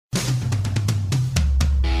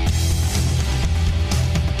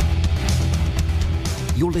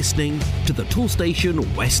You're listening to the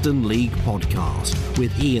Toolstation Western League podcast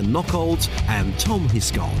with Ian Knockholds and Tom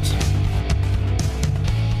Hiscott.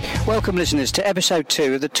 Welcome, listeners, to episode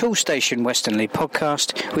 2 of the Toolstation Western League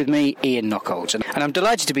podcast with me, Ian Knockholds. And I'm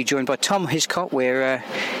delighted to be joined by Tom Hiscott. We're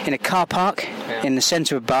in a car park in the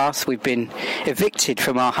centre of Bath. We've been evicted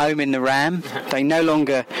from our home in the Ram. They no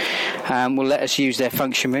longer will let us use their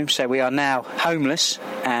function room, so we are now homeless.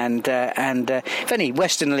 And if any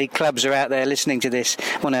Western League clubs are out there listening to this,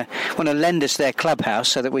 want to lend us their clubhouse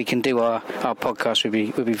so that we can do our podcast,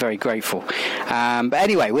 we'd be very grateful. But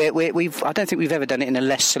anyway, I don't think we've ever done it in a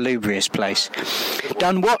less salubrious place.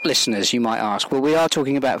 Done what, listeners, you might ask? Well, we are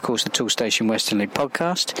talking about, of course, the Toolstation Western League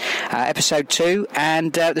podcast, episode 2,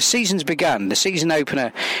 and the season's begun. The season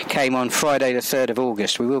opener came on Friday the 3rd of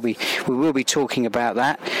August. We will be talking about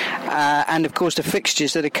that, and of course the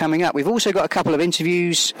fixtures that are coming up. We've also got a couple of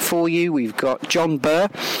interviews for you. We've got John Burr,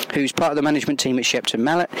 who's part of the management team at Shepton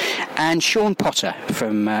Mallet, and Sean Potter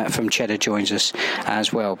from Cheddar joins us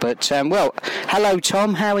as well. But well, hello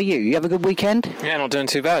Tom, how are you? You have a good weekend? Yeah, not doing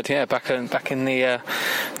too bad. Yeah, back in the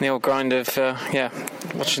old grind of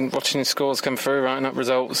watching scores come through, writing up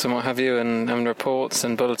results and what have you, and reports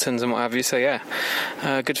and bulletins and what have you. So yeah,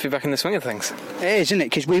 good to be back in the swing of things. It is, isn't it?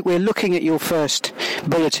 Because we're looking at your first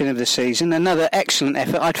bulletin of the season. Another excellent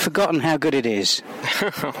effort. I'd forgotten how good it is.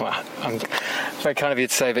 Well, I'm very kind of you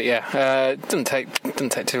to say, but yeah, it doesn't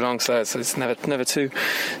take too long, so it's never too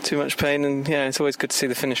much pain, and yeah, it's always good to see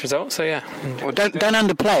the finished result. So yeah. Well, don't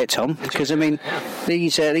underplay it, Tom, because I mean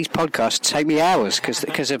these podcasts take me hours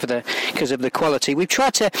because of the quality. We've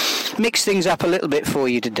tried to mix things up a little bit for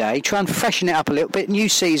you today, try and freshen it up a little bit. New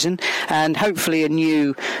season and hopefully a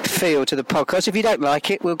new feel to the podcast. If you don't like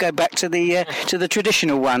it, we'll go back to the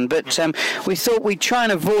traditional one. But we thought we'd try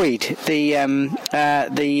and avoid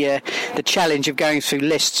the challenge of going through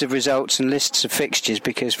lists of results and lists of fixtures,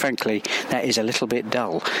 because frankly that is a little bit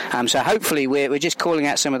dull. So hopefully we're just calling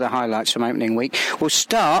out some of the highlights from opening week. We'll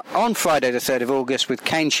start on Friday the 3rd of August with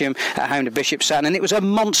Keynsham at home to Bishop Sutton, and it was a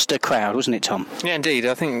monster crowd, wasn't it, Tom? Yeah, indeed.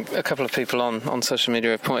 I think a couple of people on social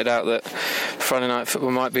media have pointed out that Friday night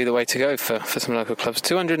football might be the way to go for some local clubs.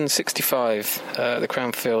 265 the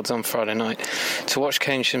Crown Fields on Friday night to watch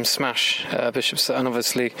Keynsham smash Bishop Sutton.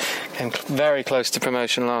 Obviously came very close to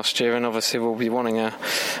promotion last year, and obviously we'll be wanting a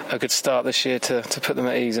good start this year to put them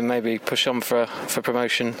at ease and maybe push on for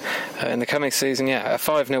promotion in the coming season. Yeah, a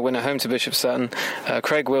 5-0 win at home to Bishop Sutton.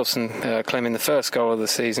 Craig Wilson claiming the first goal of the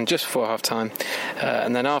season just before half-time,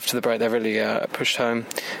 and then after the break they really pushed on.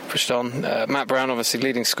 Matt Brown, obviously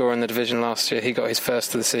leading scorer in the division last year, he got his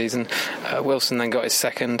first of the season. Wilson then got his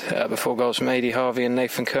second before goals from Adi Harvey and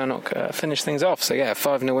Nathan Kernock finished things off. So yeah,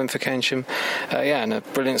 5-0 win for Keynsham, and a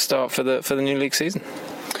brilliant start for the new league season.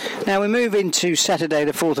 Now we move into Saturday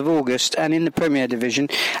the 4th of August, and in the Premier Division,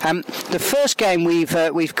 the first game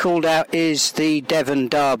we've called out is the Devon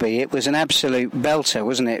Derby. It was an absolute belter,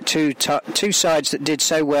 wasn't it? Two sides that did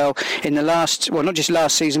so well in the not just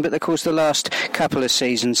last season, but of course the last couple of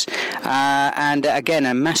seasons, and again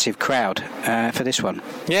a massive crowd for this one.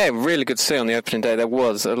 Yeah, really good to see on the opening day. There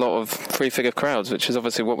was a lot of three-figure crowds, which is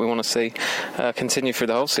obviously what we want to see continue through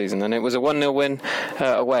the whole season. And it was a 1-0 win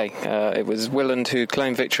away. It was Willand who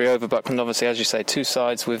claimed victory over Buckland. Obviously, as you say, two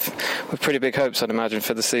sides with pretty big hopes, I'd imagine,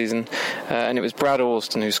 for the season. And it was Brad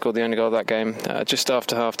Alston who scored the only goal of that game just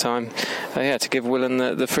after half-time. To give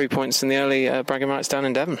Willand the 3 points in the early bragging rights down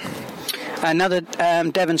in Devon. Another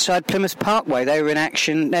Devon side, Plymouth Parkway. They were in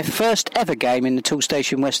action, their first ever game in the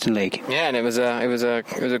Toolstation Western League. Yeah, and it was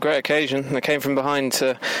a great occasion. They came from behind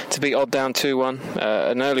to beat Odd Down 2-1.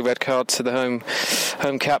 An early red card to the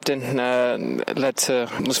home captain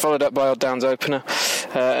was followed up by Odd Down's opener.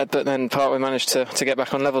 But then Parkway managed to get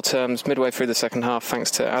back on level terms midway through the second half thanks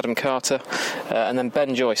to Adam Carter, and then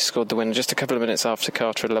Ben Joyce scored the win just a couple of minutes after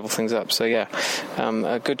Carter had levelled things up. So yeah,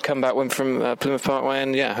 a good comeback win from Plymouth Parkway,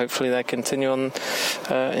 and yeah, hopefully they continue on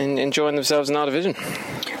enjoying themselves in our division.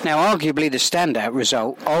 Now, arguably the standout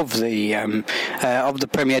result of the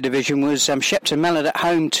Premier Division was Shepton Mallet at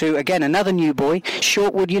home to, again, another new boy,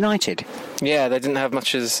 Shortwood United. Yeah, they didn't have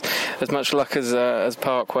as much luck as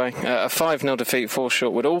Parkway. A 5-0 defeat for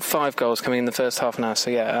Shortwood. All 5 goals coming in the first half an hour. So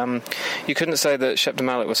yeah, you couldn't say that Shepton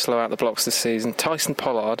Mallet was slow out the blocks this season. Tyson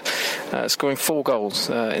Pollard scoring 4 goals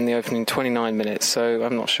in the opening 29 minutes. So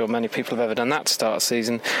I'm not sure many people have ever done that to start a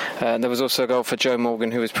season. There was also a goal for Joe Morgan,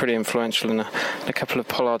 who was pretty influential in a couple of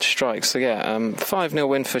Pollard strikes. So yeah, 5-0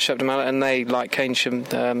 win for Shepton Mallet, and they, like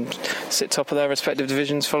Keynsham, sit top of their respective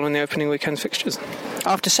divisions following the opening weekend's fixtures.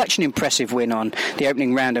 After such an impressive impressive win on the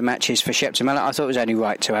opening round of matches for Shepton Mallet, I thought it was only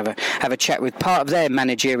right to have a chat with part of their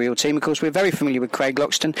managerial team. Of course, we're very familiar with Craig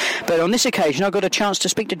Loxton, but on this occasion I got a chance to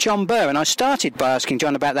speak to John Burr, and I started by asking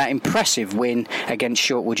John about that impressive win against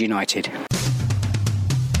Shortwood United.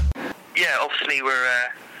 Yeah, obviously we're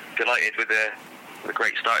delighted with the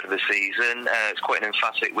great start of the season. It's quite an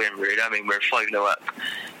emphatic win, really. I mean, we're 5-0 up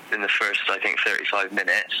in the first, I think, 35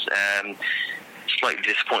 minutes. Slightly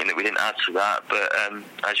disappointing that we didn't add to that, but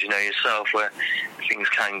as you know yourself, things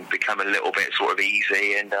can become a little bit sort of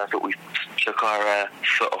easy, and I thought we took our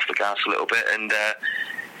foot off the gas a little bit and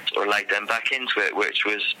sort of laid them back into it, which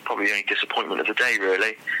was probably the only disappointment of the day,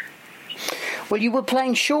 really. Well, you were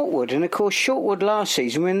playing Shortwood, and of course Shortwood last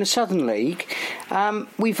season were in the Southern League.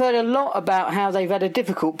 We've heard a lot about how they've had a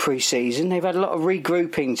difficult pre-season. They've had a lot of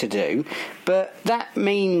regrouping to do, but that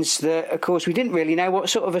means that, of course, we didn't really know what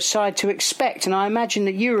sort of a side to expect, and I imagine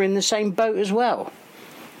that you were in the same boat as well.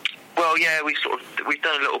 Well, yeah, we've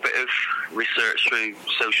done a little bit of research through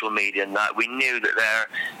social media, and that we knew that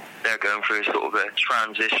they're going through a sort of a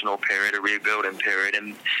transitional period, a rebuilding period,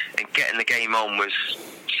 and getting the game on was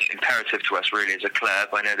imperative to us, really, as a club.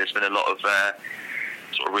 I know there's been a lot of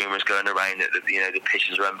sort of rumours going around that the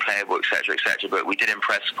pitches are unplayable, etc., etc. But we did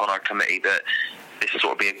impress upon our committee that this would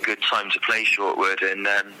sort of be a good time to play Shortwood, and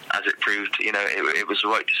as it proved, it was the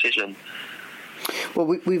right decision. Well,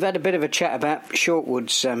 we've had a bit of a chat about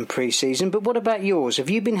Shortwood's pre-season, but what about yours? Have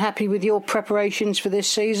you been happy with your preparations for this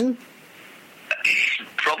season?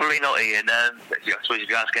 Probably not, Ian. I suppose if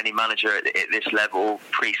you ask any manager at this level,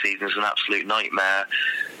 pre-season is an absolute nightmare.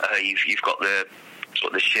 You've got the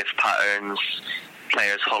sort of the shift patterns,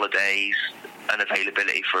 players' holidays,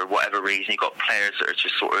 unavailability for whatever reason. You've got players that are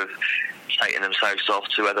just sort of taking themselves off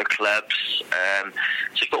to other clubs.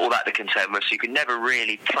 So you've got all that to contend with. So you can never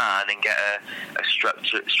really plan and get a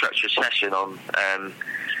structured session on.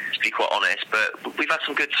 To be quite honest, but we've had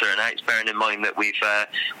some good turnouts, bearing in mind that we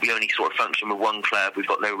only sort of function with one club. We've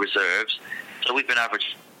got no reserves, so we've been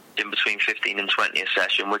averaging in between 15 and 20 a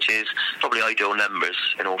session, which is probably ideal numbers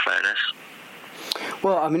in all fairness.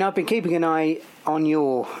 Well, I mean, I've been keeping an eye on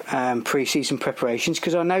your pre-season preparations,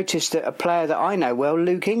 because I noticed that a player that I know well,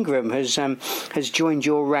 Luke Ingram, has joined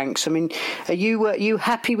your ranks. I mean, are you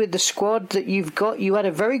happy with the squad that you've got? You had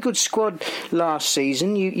a very good squad last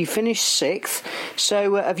season. You finished 6th.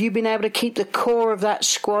 So have you been able to keep the core of that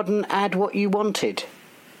squad and add what you wanted?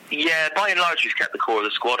 Yeah, by and large, we've kept the core of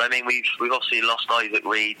the squad. I mean, we've obviously lost Isaac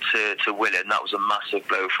Reed to Willen. That was a massive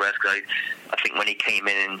blow for us, because I think when he came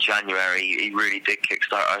in January, he really did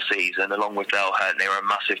kickstart our season. Along with Del Hunt, they were a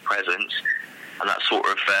massive presence, and that sort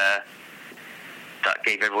of that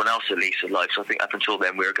gave everyone else a lease of life. So I think up until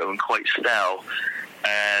then, we were going quite stale.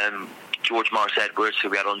 George Morris Edwards, who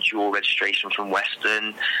we had on dual registration from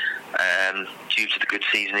Western, due to the good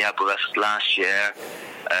season he had with us last year,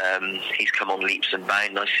 he's come on leaps and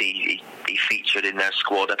bounds. I see he featured in their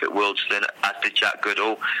squad up at Wildston, as did Jack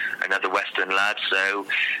Goodall, another Western lad. So,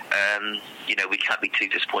 we can't be too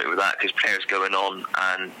disappointed with that, because players going on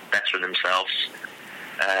and bettering themselves,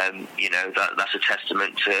 that's a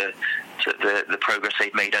testament to the progress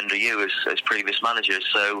they've made under you as previous managers.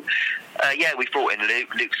 So, we've brought in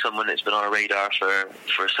Luke. Luke's someone that's been on our radar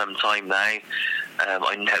for some time now.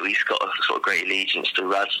 I know he's got a sort of great allegiance to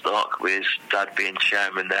Radstock, with his dad being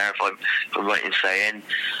chairman there, if I'm right in saying.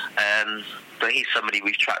 But he's somebody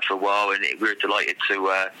we've tracked for a while, and we're delighted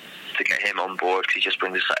to get him on board, because he just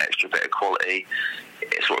brings us that extra bit of quality,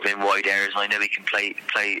 sort of in wide areas. And I know he can play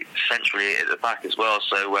centrally at the back as well.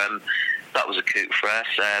 So that was a coup for us.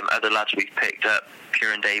 Other lads we've picked up,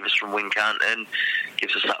 Kieran Davis from Wincanton,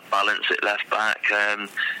 gives us that balance at left back.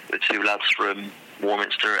 The 2 lads from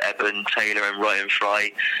Warminster, Eben Taylor and Ryan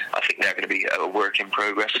Fry, I think they're going to be a work in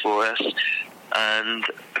progress for us. And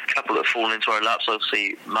a couple that have fallen into our laps,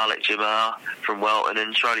 obviously Malik Jamal from Welton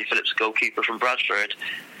and Charlie Phillips, goalkeeper from Bradford.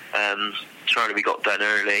 Charlie we got done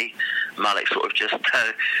early. Malik sort of just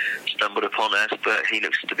stumbled upon us, but he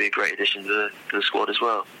looks to be a great addition to the squad as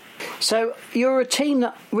well. So you're a team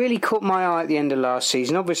that really caught my eye at the end of last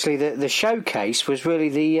season. Obviously the showcase was really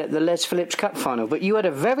the Les Phillips Cup final, but you had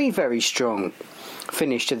a very, very strong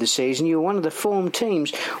finish to the season. You were one of the form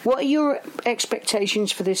teams. What are your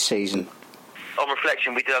expectations for this season? On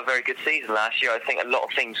reflection, we did have a very good season last year. I think a lot of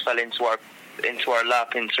things fell into our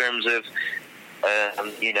lap in terms of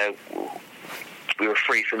we were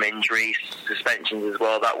free from injuries, suspensions as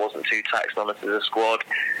well. That wasn't too taxed on us as a squad.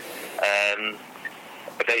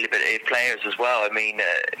 Availability of players as well. I mean,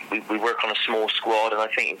 we work on a small squad, and I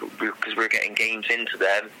think because we're getting games into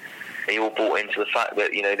them, they all bought into the fact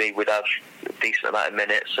that they would have a decent amount of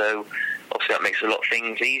minutes. So obviously that makes a lot of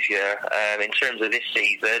things easier. In terms of this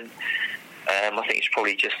season, I think it's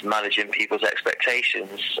probably just managing people's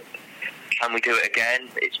expectations. Can we do it again?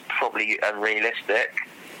 It's probably unrealistic,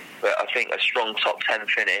 but I think a strong top 10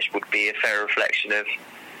 finish would be a fair reflection of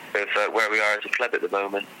where we are as a club at the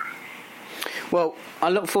moment. Well, I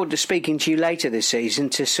look forward to speaking to you later this season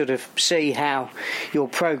to sort of see how your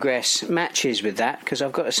progress matches with that, because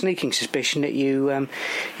I've got a sneaking suspicion that you're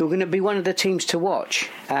going to be one of the teams to watch,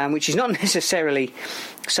 which is not necessarily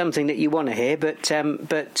something that you want to hear, but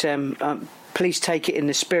please take it in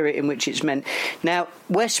the spirit in which it's meant. Now,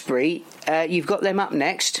 Westbury, you've got them up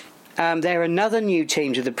next. They're another new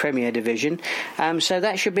team to the Premier Division, so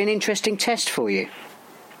that should be an interesting test for you.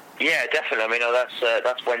 Yeah, definitely. I mean,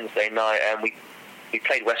 that's Wednesday night, and we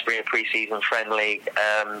played Westbury in a pre-season friendly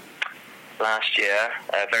last year.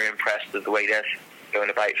 Very impressed with the way they're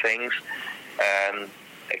going about things.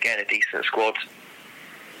 Again, a decent squad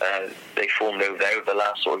they formed over there over the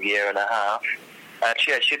last sort of year and a half.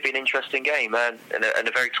 Yeah, it should be an interesting game and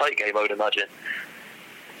a very tight game, I would imagine.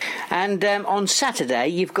 And on Saturday,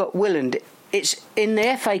 you've got Willand. It's in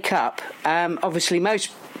the FA Cup. Obviously,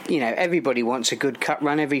 everybody wants a good cup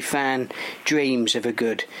run. Every fan dreams of a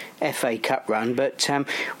good FA Cup run. But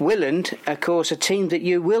Willand, of course, a team that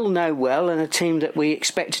you will know well, and a team that we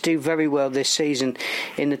expect to do very well this season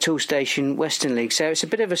in the Toolstation Western League. So it's a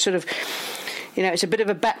bit of a sort of, it's a bit of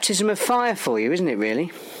a baptism of fire for you, isn't it,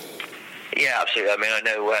 really? Yeah, absolutely. I mean, I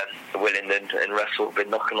know Willand and Russell have been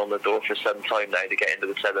knocking on the door for some time now to get into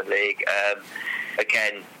the Southern League.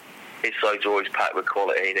 Again, his side's always packed with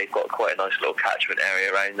quality. They've got quite a nice little catchment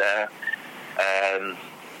area around there.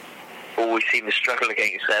 Always seem to struggle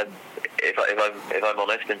against them, if I'm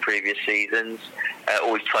honest, in previous seasons.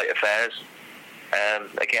 Always tight affairs.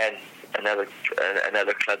 Again, another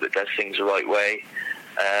club that does things the right way.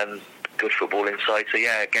 Good football inside. So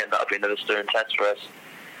yeah, again, that'll be another stirring test for us.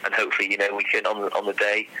 And hopefully, we can on the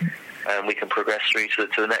day, we can progress through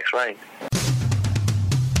to the next round.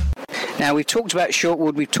 Now, we've talked about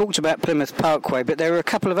Shortwood, we've talked about Plymouth Parkway, but there are a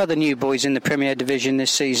couple of other new boys in the Premier Division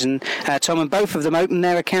this season, Tom, and both of them opened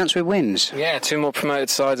their accounts with wins. Yeah, two more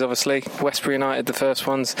promoted sides, obviously. Westbury United, the first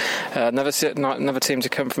ones. Another team to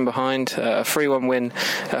come from behind. A 3-1 win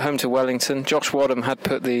at home to Wellington. Josh Wadham had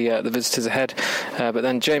put the visitors ahead, but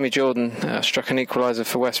then Jamie Jordan struck an equaliser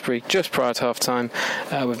for Westbury just prior to half-time,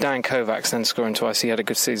 with Dan Kovacs then scoring twice. He had a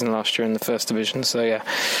good season last year in the First Division, so yeah,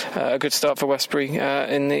 a good start for Westbury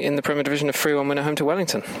in the Premier Division. A 3-1 win at home to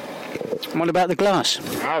Wellington. What about the Glass?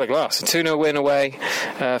 The Glass. A 2-0 win away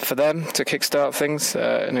for them to kickstart things,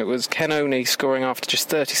 and it was Ken Oney scoring after just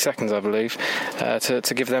 30 seconds, I believe,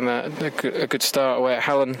 to give them a good start away at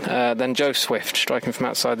Hallen. Then Joe Swift striking from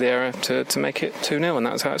outside the area to make it 2-0, and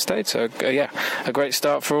that's how it stayed. So, a great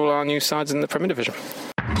start for all our new sides in the Premier Division.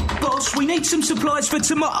 Boss, we need some supplies for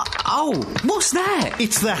tomorrow. Oh, what's that?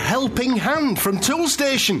 It's the Helping Hand from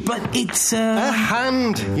Toolstation. But it's a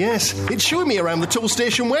hand, yes. It's showing me around the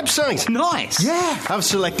Toolstation website. Nice. Yeah, I've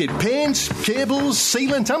selected paints, cables,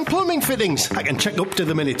 sealant and plumbing fittings. I can check up to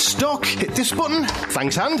the minute stock, hit this button,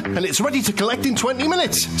 thanks hand, and it's ready to collect in 20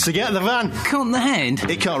 minutes. So get out of the van. Can't the hand?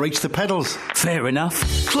 It can't reach the pedals. Fair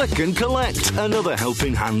enough. Click and collect. Another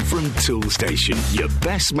Helping Hand from Toolstation. Your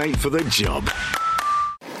best mate for the job.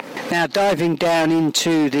 Now, diving down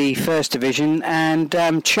into the First Division, and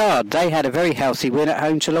Chard, they had a very healthy win at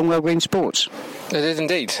home to Longwell Green Sports. They did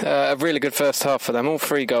indeed. A really good first half for them, all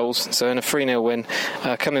 3 goals, so in a 3-0 win,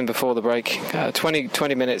 coming before the break.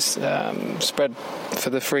 20 minutes spread for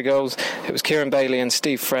the 3 goals. It was Kieran Bailey and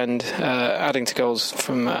Steve Friend adding to goals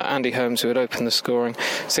from Andy Holmes, who had opened the scoring.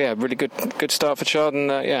 So yeah, really good start for Chard, and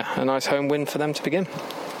a nice home win for them to begin.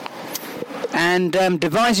 And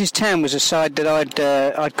Devizes Town was a side that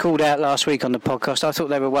I'd called out last week on the podcast. I thought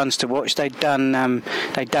they were ones to watch. They'd done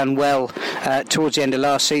well towards the end of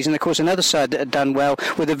last season. Of course, another side that had done well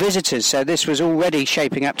were the visitors. So this was already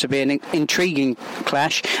shaping up to be an intriguing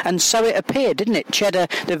clash, and so it appeared, didn't it? Cheddar,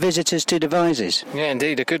 the visitors to Devizes. Yeah,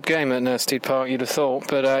 indeed, a good game at Nursteed Park, you'd have thought.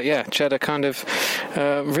 But Cheddar kind of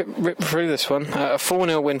ripped through this one. A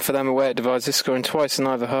 4-0 win for them away at Devizes, scoring twice in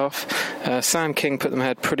either half. Sam King put them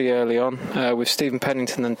ahead pretty early on, with Stephen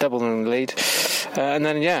Pennington then doubling the lead. And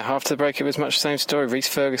then, after the break, it was much the same story. Reece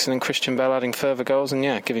Ferguson and Christian Bell adding further goals,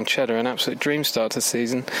 and giving Cheddar an absolute dream start to the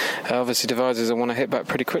season. Obviously, Devizes will want to hit back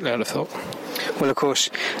pretty quickly, I'd have thought. Well, of course,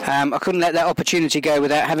 I couldn't let that opportunity go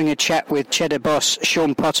without having a chat with Cheddar boss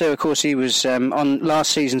Sean Potter. Of course, he was on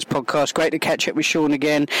last season's podcast. Great to catch up with Sean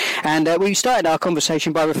again. And we started our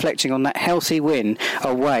conversation by reflecting on that healthy win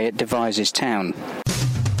away at Devizes Town.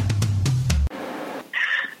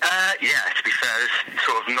 To be fair, there's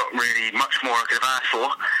sort of not really much more I could have asked for.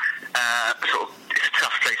 It's a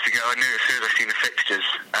tough place to go. I knew as soon as I seen the fixtures.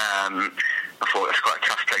 thought it's quite a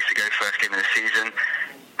tough place to go first game of the season.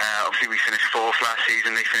 Obviously we finished 4th last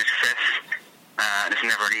season, they finished 5th. And it's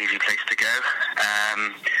never an easy place to go.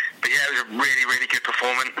 But yeah, it was a really, really good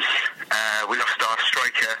performance. We lost our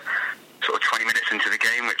striker sort of 20 minutes into the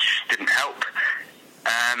game, which didn't help.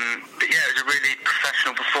 But yeah, it was a really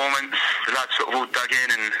professional performance. The lads sort of all dug in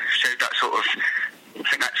and showed that sort of, I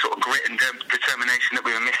think that sort of grit and determination that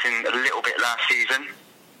we were missing a little bit last season.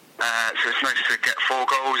 So it's nice to get 4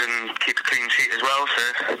 goals and keep a clean sheet as well.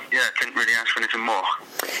 So yeah, couldn't really ask for anything more.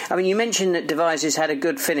 I mean, you mentioned that Devizes had a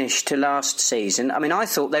good finish to last season. I mean, I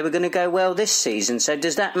thought they were going to go well this season. So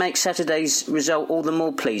does that make Saturday's result all the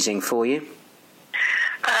more pleasing for you?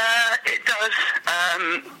 It does,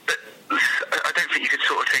 but I don't think you could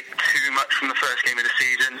sort of take too much from the first game of the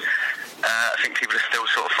season. I think people are still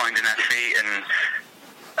sort of finding their feet, and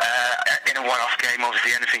in a one-off game,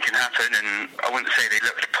 obviously anything can happen. And I wouldn't say they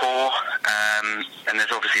looked poor. And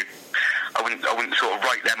there's obviously, I wouldn't sort of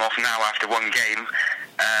write them off now after one game.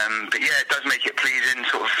 But yeah, it does make it pleasing,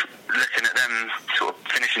 sort of looking at them sort of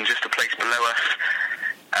finishing just a place below us.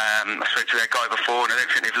 I spoke to their guy before, and I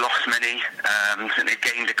don't think they've lost many. I think they've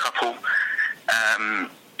gained a couple.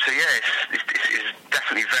 So yeah, it's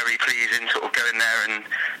definitely very pleasing, sort of going there and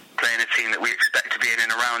playing a team that we expect to be in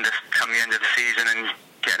and around us come the end of the season and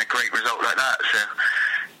getting a great result like that. So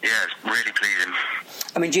yeah, it's really pleasing.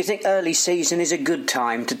 I mean, do you think early season is a good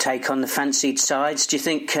time to take on the fancied sides? Do you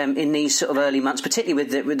think in these sort of early months, particularly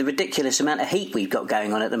with the ridiculous amount of heat we've got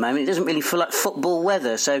going on at the moment, it doesn't really feel like football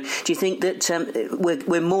weather? So do you think that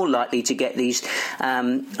we're more likely to get these,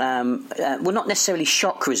 well, not necessarily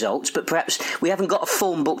shock results, but perhaps we haven't got a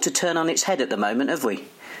form book to turn on its head at the moment, have we?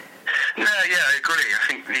 No, yeah, I agree. I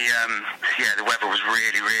think the weather was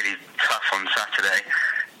really, really tough on Saturday.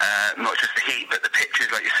 Not just the heat, but the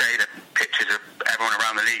pitches, like you say, the pitches of everyone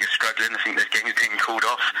around the league is struggling. I think there's games being called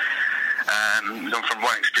off. Gone from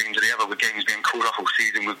one extreme to the other, with games being called off all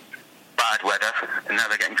season with bad weather, and now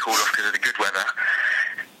they're getting called off because of the good weather.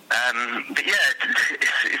 But yeah,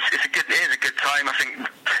 it is a good time. I think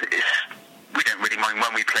we don't really mind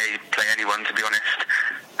when we play anyone, to be honest.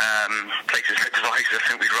 Places like Devizes, I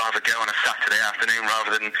think we'd rather go on a Saturday afternoon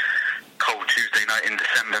rather than cold Tuesday night in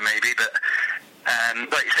December, maybe. But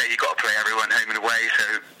like you say, you've got to play everyone home and away, so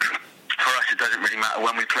for us it doesn't really matter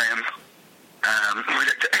when we play them. We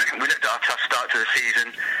looked at our tough start to the season.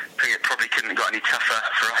 I think it probably couldn't have got any tougher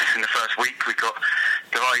for us in the first week. We got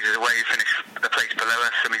Devizes away, who finished a place below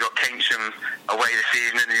us, and we got Keynsham away this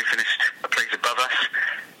evening, who finished a place above us.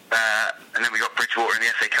 And then we got Bridgewater in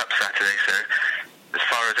the FA Cup Saturday, so as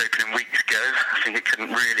far as opening weeks go, I think it couldn't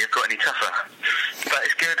really have got any tougher. But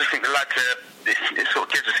it's good. I think the lads it sort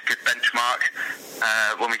of gives us a good benchmark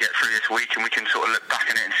when we get through this week, and we can sort of look back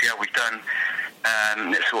on it and see how we've done.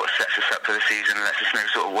 It sort of sets us up for the season and lets us know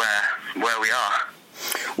sort of where we are.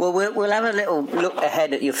 Well, we'll have a little look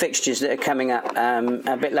ahead at your fixtures that are coming up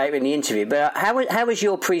a bit later in the interview. But how was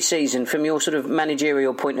your pre-season from your sort of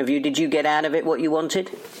managerial point of view? Did you get out of it what you wanted?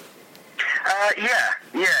 Yeah.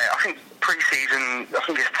 I think pre-season, I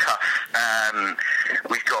think it's tough.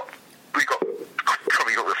 We've got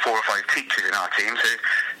probably got 4 or 5 teachers in our team, so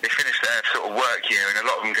they finish their sort of work year, and a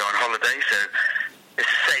lot of them go on holiday. So it's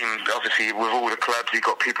the same, obviously, with all the clubs. You've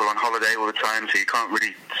got people on holiday all the time, so you can't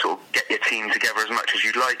really sort of get your team together as much as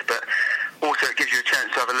you'd like. But also, it gives you a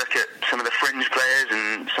chance to have a look at some of the fringe players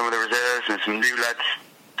and some of the reserves and some new lads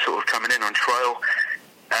sort of coming in on trial.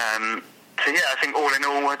 So yeah, I think all in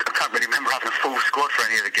all, I can't really remember having a full squad for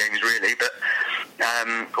any of the games really, but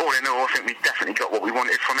all in all, I think we definitely got what we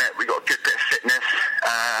wanted from it. We got a good bit of fitness.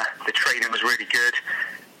 The training was really good.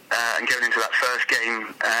 And going into that first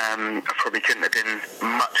game, I probably couldn't have been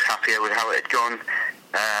much happier with how it had gone.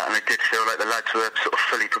 And I did feel like the lads were sort of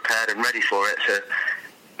fully prepared and ready for it. So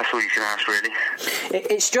that's all you can ask, really.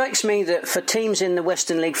 It strikes me that for teams in the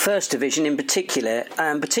Western League First Division in particular,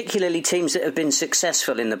 particularly teams that have been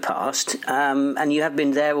successful in the past, and you have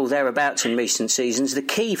been there or thereabouts in recent seasons, the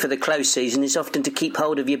key for the close season is often to keep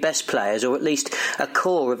hold of your best players, or at least a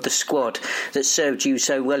core of the squad that served you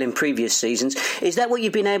so well in previous seasons. Is that what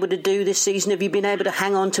you've been able to do this season? Have you been able to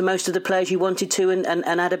hang on to most of the players you wanted to and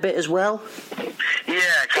add a bit as well?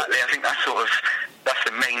 Yeah, exactly. I think that's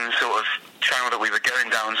the main sort of channel that we were going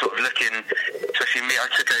down, sort of looking, especially me, I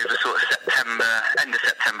took over sort of end of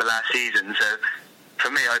September last season, so for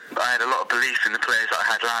me, I had a lot of belief in the players that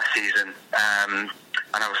I had last season, and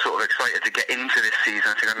I was sort of excited to get into this season.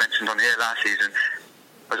 I think I mentioned on here last season,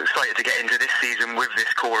 I was excited to get into this season with this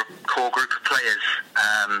core group of players,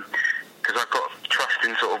 because I've got trust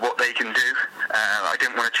in sort of what they can do. I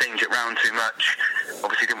didn't want to change it round too much,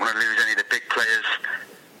 obviously didn't want to lose any of the big players.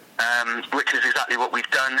 which is exactly what we've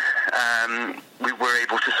done. We were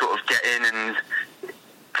able to sort of get in and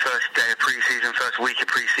first day of pre-season, first week of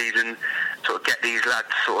pre-season, sort of get these lads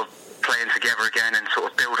sort of playing together again and sort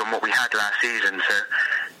of build on what we had last season. So,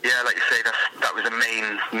 yeah, like you say, that was the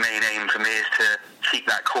main aim for me, is to keep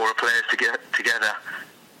that core of players together.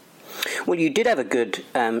 Well, you did have a good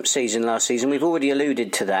season last season. We've already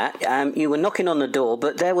alluded to that. You were knocking on the door,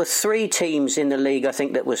 but there were 3 teams in the league, I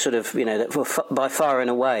think, that were sort of, that were by far and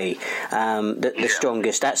away the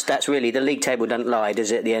strongest. That's really, the league table doesn't lie, does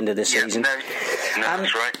it, at the end of the season? No,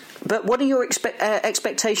 that's right. But what are your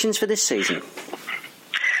expectations for this season?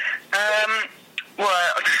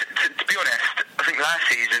 Well, to be honest, I think last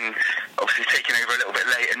season, obviously taking over a little bit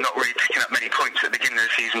late and not really picking up many points at the beginning of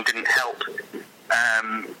the season didn't help.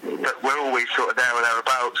 But we're always sort of there or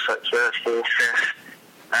thereabouts, like first, fourth, fifth.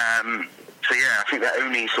 So yeah, I think the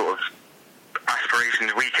only sort of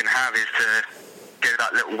aspirations we can have is to go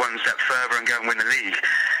that little one step further and go and win the league.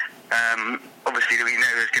 Obviously, we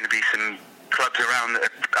know there's going to be some clubs around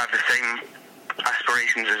that have the same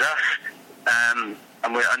aspirations as us.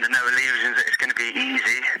 And we're under no illusions that it's going to be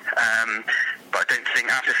easy. But I don't think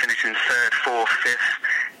after finishing third, fourth, fifth,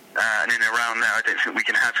 and in around there, I don't think we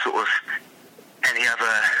can have sort of any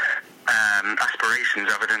other aspirations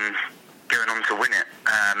other than going on to win it,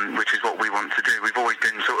 which is what we want to do. We've always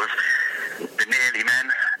been sort of the nearly men,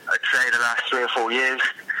 I'd say, the last 3 or 4 years.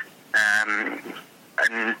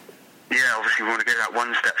 And yeah, obviously we want to go that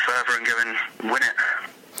one step further and go and win it.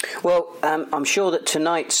 Well, I'm sure that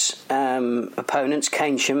tonight's opponents,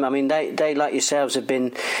 Keynsham, I mean, they like yourselves have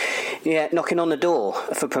been knocking on the door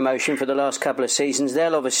for promotion for the last couple of seasons.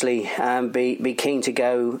 They'll obviously be keen to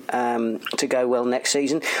go well next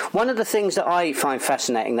season. One of the things that I find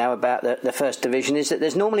fascinating now about the First Division is that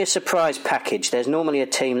there's normally a surprise package. There's normally a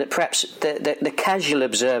team that perhaps the casual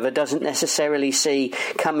observer doesn't necessarily see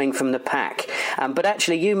coming from the pack. But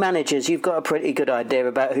actually, you managers, you've got a pretty good idea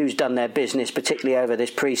about who's done their business, particularly over this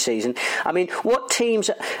pre-season. I mean, what teams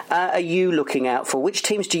are you looking out for? Which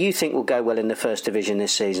teams do you think will go well in the First Division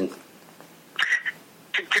this season?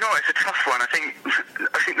 Do you know what? It's a tough one. I think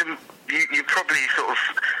you probably sort of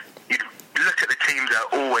you look at the teams that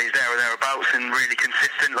are always there or thereabouts and really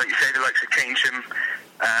consistent. Like you say, the likes of Keynsham,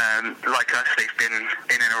 like us, they've been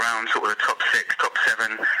in and around sort of the top 6, top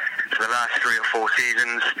 7 for the last 3 or 4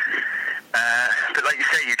 seasons. But like you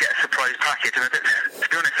say, you get a surprise package, and to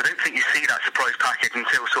be honest, I don't think you see that surprise package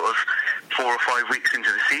until sort of 4 or 5 weeks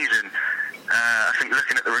into the season. I think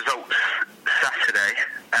looking at the results Saturday,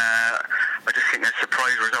 I just think there's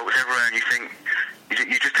surprise results everywhere, and you think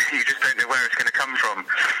you just don't know where it's going to come from.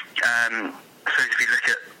 So if you look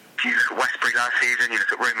at Westbury last season, you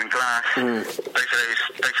look at Roman Glass, both of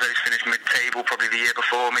those finished mid-table, probably the year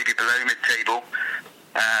before, maybe below mid-table.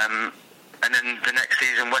 And then the next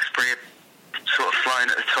season, Westbury sort of flying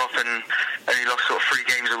at the top and only lost sort of 3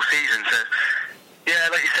 games all season. So, yeah,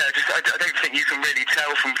 like you said, I don't think you can really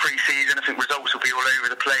tell from pre-season. I think results will be all over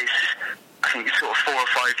the place. I think sort of 4 or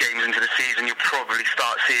 5 games into the season, you'll probably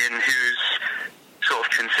start seeing who's sort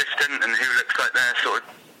of consistent and who looks like they're sort of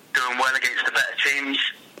doing well against the better teams.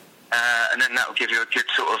 And then that will give you a good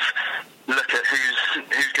sort of look at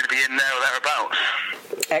who's going to be in there or thereabouts.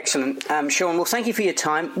 Excellent. Sean, well, thank you for your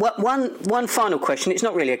time. One final question. It's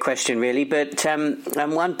not really a question, really, but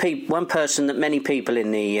one person that many people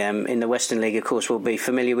in the Western League, of course, will be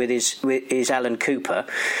familiar with is Alan Cooper.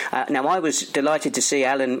 Now, I was delighted to see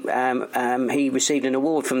Alan. He received an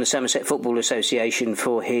award from the Somerset Football Association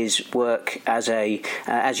for his work as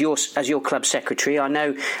your club secretary. I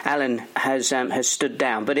know Alan has stood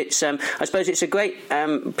down, but it's I suppose it's a great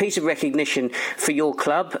piece of recognition for your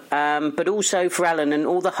club, but also for Alan and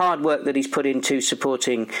all the hard work that he's put into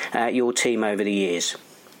supporting your team over the years.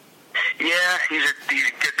 Yeah, he's a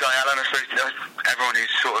good guy, Alan. I suppose everyone who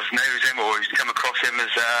sort of knows him or who's come across him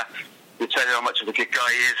will tell you how much of a good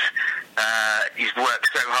guy he is. He's worked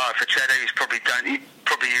so hard for Cheddar. He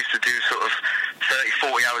probably used to do sort of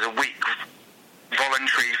 30, 40 hours a week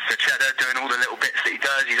voluntary for Cheddar, doing all the little bits that he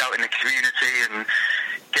does. He's out in the community and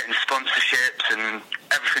getting sponsorships and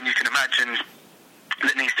everything you can imagine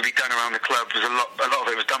that needs to be done around the club. A lot of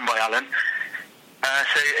it was done by Alan.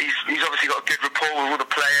 So he's obviously got a good rapport with all the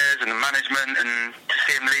players and the management, and to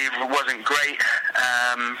see him leave wasn't great.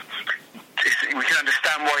 We can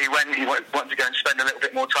understand why he went. He wanted to go and spend a little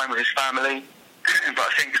bit more time with his family. But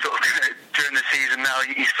I think sort of during the season now,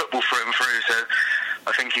 he's football through and through. So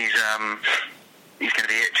I think he's going to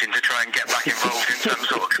be itching to try and get back involved in some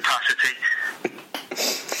sort of capacity.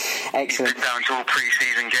 Excellent. He's been down to all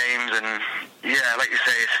pre-season games, and yeah, like you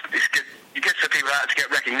say, it's good. You get some people out to get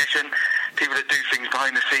recognition, people that do things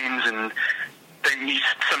behind the scenes and don't game, you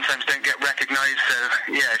sometimes don't get recognised. So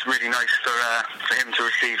yeah, it's really nice for him to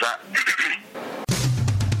receive that.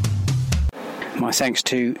 My thanks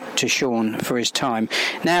to Sean for his time.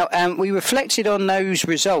 Now, we reflected on those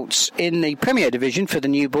results in the Premier Division for the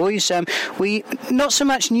new boys. We not so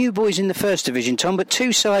much new boys in the First Division, Tom, but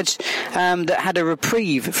two sides that had a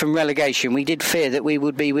reprieve from relegation. We did fear that we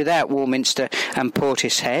would be without Warminster and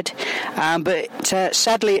Portishead, but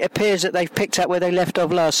sadly it appears that they've picked up where they left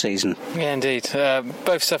off last season. Yeah, indeed.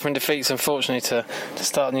 Both suffering defeats, unfortunately, to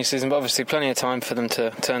start the new season, but obviously plenty of time for them to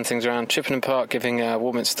turn things around. Chippenham Park giving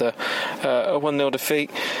Warminster a 1-0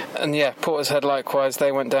 defeat, and yeah, Portishead likewise,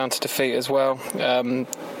 they went down to defeat as well.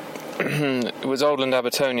 It was Oldland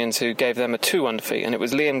Abertonians who gave them a 2-1 defeat, and it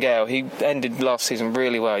was Liam Gale. He ended last season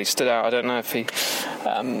really well. He stood out. I don't know if he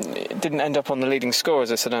didn't end up on the leading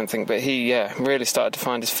scorers list, I don't think, but he really started to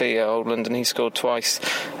find his feet at Oldland, and he scored twice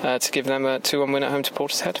to give them a 2-1 win at home to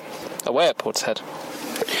Portishead, away at Portishead.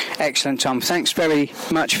 Excellent, Tom. Thanks very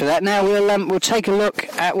much for that. Now we'll take a look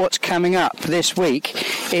at what's coming up this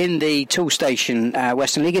week in the Toolstation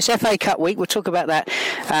Western League. It's FA Cup week. We'll talk about that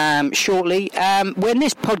shortly. When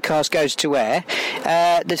this podcast goes to air,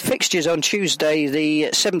 the fixtures on Tuesday, the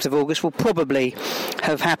 7th of August, will probably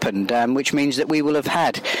have happened, which means that we will have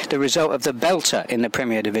had the result of the belter in the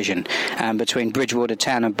Premier Division between Bridgewater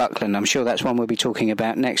Town and Buckland. I'm sure that's one we'll be talking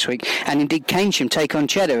about next week. And indeed, Keynsham take on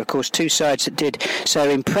Cheddar, of course, two sides that did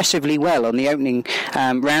so impressively well on the opening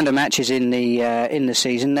round of matches in the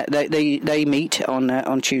season. They meet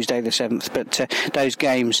on Tuesday the 7th, but those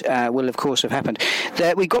games will of course have happened.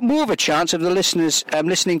 We've got more of a chance of the listeners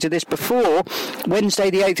listening to this before Wednesday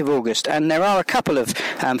the 8th of August, and there are a couple of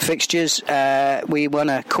fixtures we want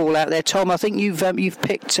to call out there. Tom, I think you've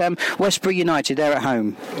picked Westbury United. They're at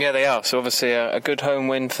home. Yeah, they are. So obviously a good home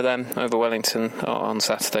win for them over Wellington on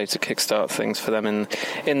Saturday to kickstart things for them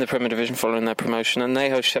in the Premier Division following their promotion, and they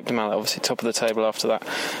host Shepton Mallet, obviously top of the table after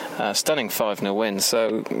that stunning 5-0 win.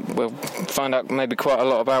 So we'll find out maybe quite a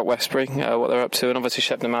lot about Westbury, what they're up to, and obviously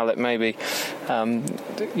Shepton Mallet maybe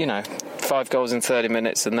 5 goals in 30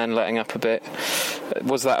 minutes and then letting up a bit.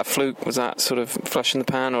 Was that a fluke? Was that sort of flash in the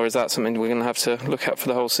pan, or is that something we're going to have to look at for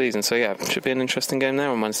the whole season? So yeah, should be an interesting game there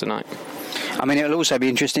on Wednesday night. I mean, it'll also be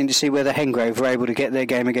interesting to see whether Hengrove were able to get their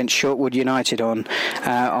game against Shortwood United on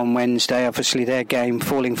Wednesday. Obviously, their game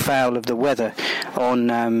falling foul of the weather on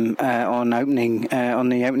the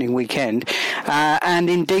opening weekend, and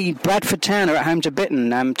indeed Bradford Town are at home to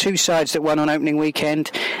Bitton. Two sides that won on opening weekend,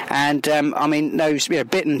 and I mean, those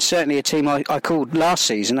Bitton certainly a team I called last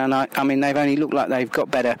season, and I mean they've only looked like they've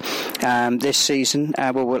got better this season.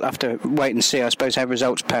 We'll have to wait and see, I suppose, how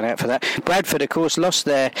results pan out for that. Bradford, of course, lost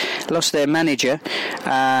their manager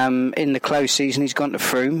in the close season. He's gone to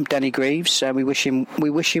Frome, Danny Greaves. We wish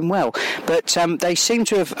him well, but they seem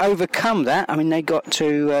to have overcome that. I mean, they got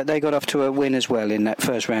off to a win as well in that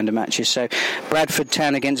first round of matches. So Bradford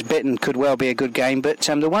Town against Bitton could well be a good game. But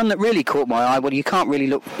the one that really caught my eye, well, you can't really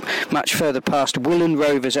look much further past Willand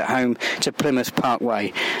Rovers at home to Plymouth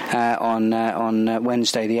Parkway on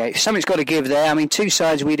Wednesday the 8th. Something's got to give there. I mean, two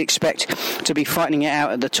sides we'd expect to be fighting it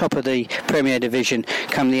out at the top of the Premier Division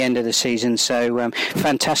come the end of the season. So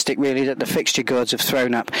fantastic, really, that the fixture gods have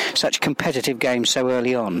thrown up such competitive games so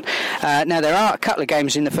early on. Now, there are a couple of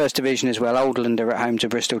games in the First Division as well. Oldland are at home to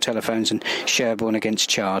Bristol Telephones and Sherborne against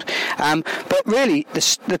Chard. But really,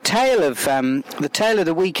 the tale of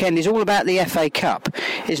the weekend is all about the FA Cup,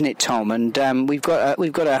 isn't it, Tom? And we've got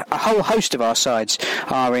a whole host of our sides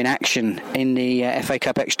are in action in the FA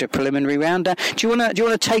Cup extra preliminary round. Do you want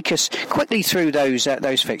to take us quickly through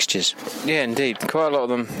those fixtures? Yeah, indeed. Quite a lot of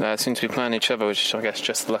them seem to be playing each other, which is, I guess,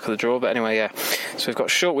 just the luck of the draw. But anyway, yeah. So we've got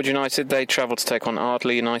Shortwood United. They travel to take on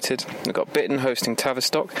Ardley United. We've got Bitton hosting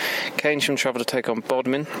Tavistock. Keynsham travel to take on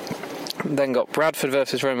Bodmin. Then got Bradford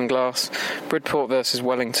versus Roman Glass, Bridport versus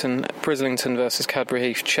Wellington, Brislington versus Cadbury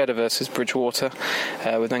Heath, Cheddar versus Bridgewater.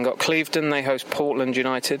 We've then got Clevedon, they host Portland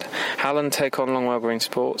United. Hallen take on Longwell Green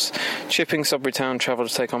Sports. Chipping Sudbury Town travel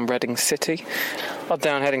to take on Reading City. Odd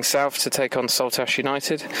Down heading south to take on Saltash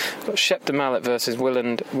United. We've got Shepton Mallet versus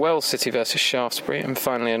Willand, Wells City versus Shaftesbury, and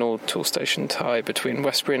finally an Toolstation tie between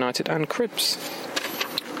Westbury United and Cribbs.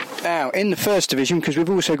 Now, in the First Division, because we've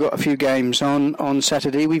also got a few games on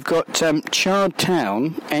Saturday, we've got Chard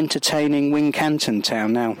Town entertaining Wincanton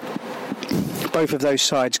Town. Now, both of those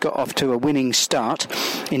sides got off to a winning start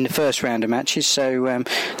in the first round of matches, so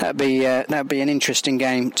that'd be an interesting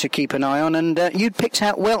game to keep an eye on. And you'd picked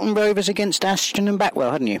out Welton Rovers against Ashton and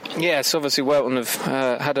Backwell, hadn't you? Yes, obviously Welton have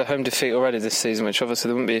had a home defeat already this season, which obviously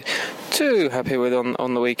they wouldn't be too happy with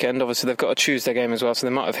on the weekend. Obviously they've got a Tuesday game as well, so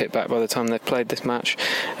they might have hit back by the time they've played this match.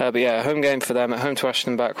 But yeah, a home game for them at home to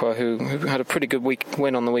Ashton and Backwell, who had a pretty good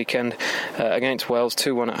win on the weekend against Wells,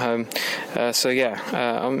 2-1 at home. So yeah,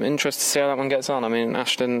 I'm interested to see how that one gets on. I mean,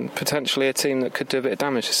 Ashton potentially a team that could do a bit of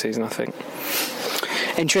damage this season, I think.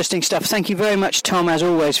 Interesting stuff. Thank you very much, Tom, as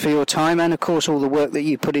always, for your time, and of course all the work that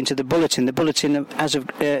you put into the bulletin. The bulletin,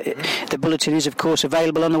 the bulletin is of course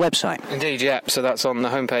available on the website. Indeed, yeah. So that's on the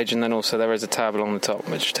homepage, and then also there is a tab along the top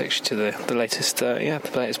which takes you to the latest, the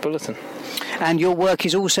latest bulletin. And your work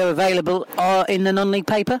is also available in the non-league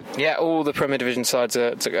paper? Yeah, all the Premier Division sides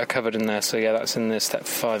are covered in there. So yeah, that's in the Step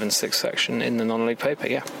 5 and 6 section in the non-league paper.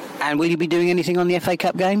 Yeah. And will you be doing anything on the FA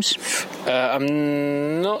Cup games?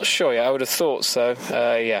 I'm not sure yet. I would have thought so.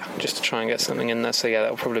 Yeah, just to try and get something in there. So yeah,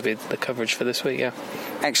 that'll probably be the coverage for this week. Yeah.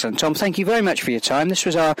 Excellent, Tom. Thank you very much for your time. This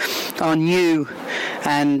was our new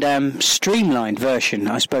and streamlined version,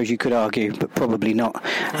 I suppose you could argue, but probably not,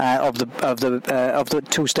 of the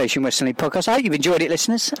Toolstation Western League podcast. I hope you've enjoyed it,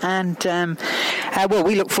 listeners. And well,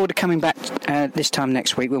 we look forward to coming back this time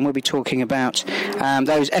next week when we'll be talking about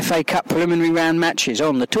those FA Cup preliminary round matches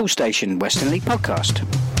on the Toolstation Western League podcast.